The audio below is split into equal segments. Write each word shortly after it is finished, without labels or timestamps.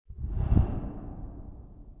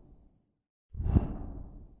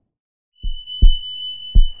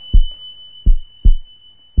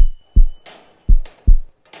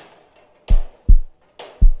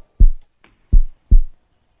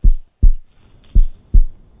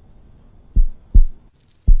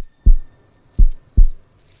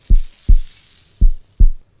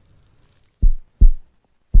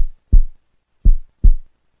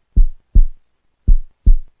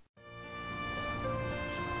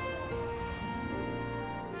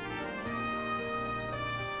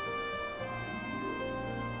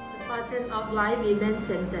Fountain of Life Women's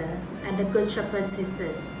Center and the Good Shepherd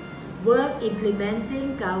Sisters work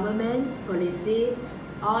implementing government policy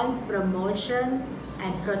on promotion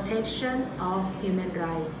and protection of human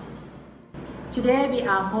rights. Today we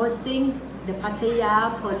are hosting the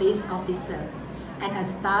Pattaya police officer and a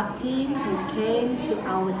staff team who came to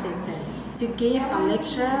our center to give a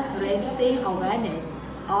lecture raising awareness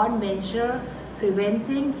on measures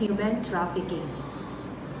preventing human trafficking.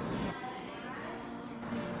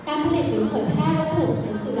 การผลิตหรือเผยแพร่วัตถุหรือ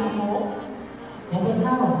สื่อลามกอย่าไปเ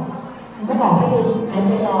ข้าไม่บอกให้ดีหายใ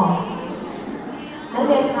จออกนักเ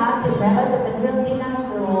รียนคะถึงแม้ว่าจะเป็นเรื่องที่น่า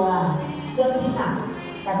กลัวเรื่องที่หนัก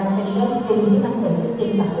แต่มันเป็นเรื่องจริงที่มันเกิดขึ้นจริ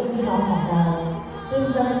งกับพี่น้องของเราซึ่ง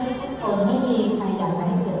เจ้าหน้าที่ทุกคนไม่มีใครอยากใ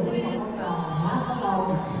ห้เกิดขึ้นกับพวกเรานะพวกเรา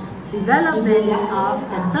Development of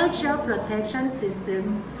the social protection system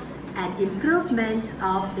and improvement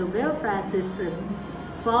of the welfare system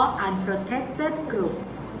for unprotected groups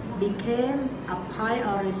became a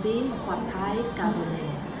priority for Thai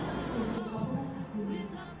government.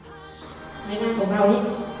 ในงานของเรานี่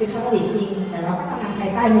เป็นผลิตจริงแต่เราพัฒนาภาย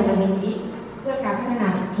ใต้มูลนิธิเพื่อการพัฒนา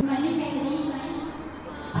ไม่ใช่แค่นี้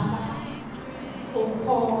องค์ก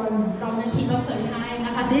รเราในทีมเราเผยแพร่น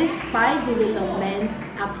ะคะ Despite development,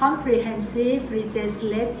 a comprehensive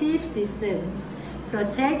legislative system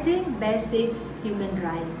protecting basic human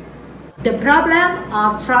rights, the problem of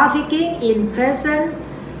trafficking in persons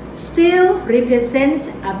still represents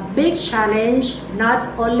a big challenge not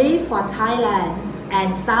only for Thailand and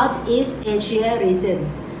Southeast Asia region,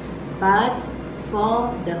 but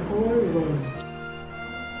for the whole world.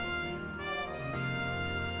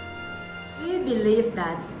 We believe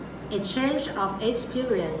that a change of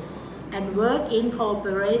experience and work in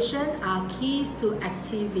cooperation are keys to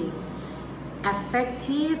achieving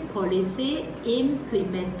effective policy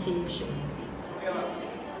implementation.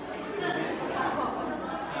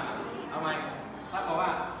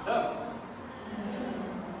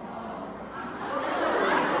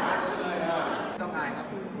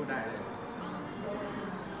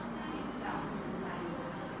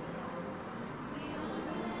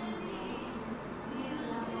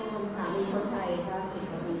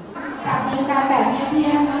 จะมีการแบ่ง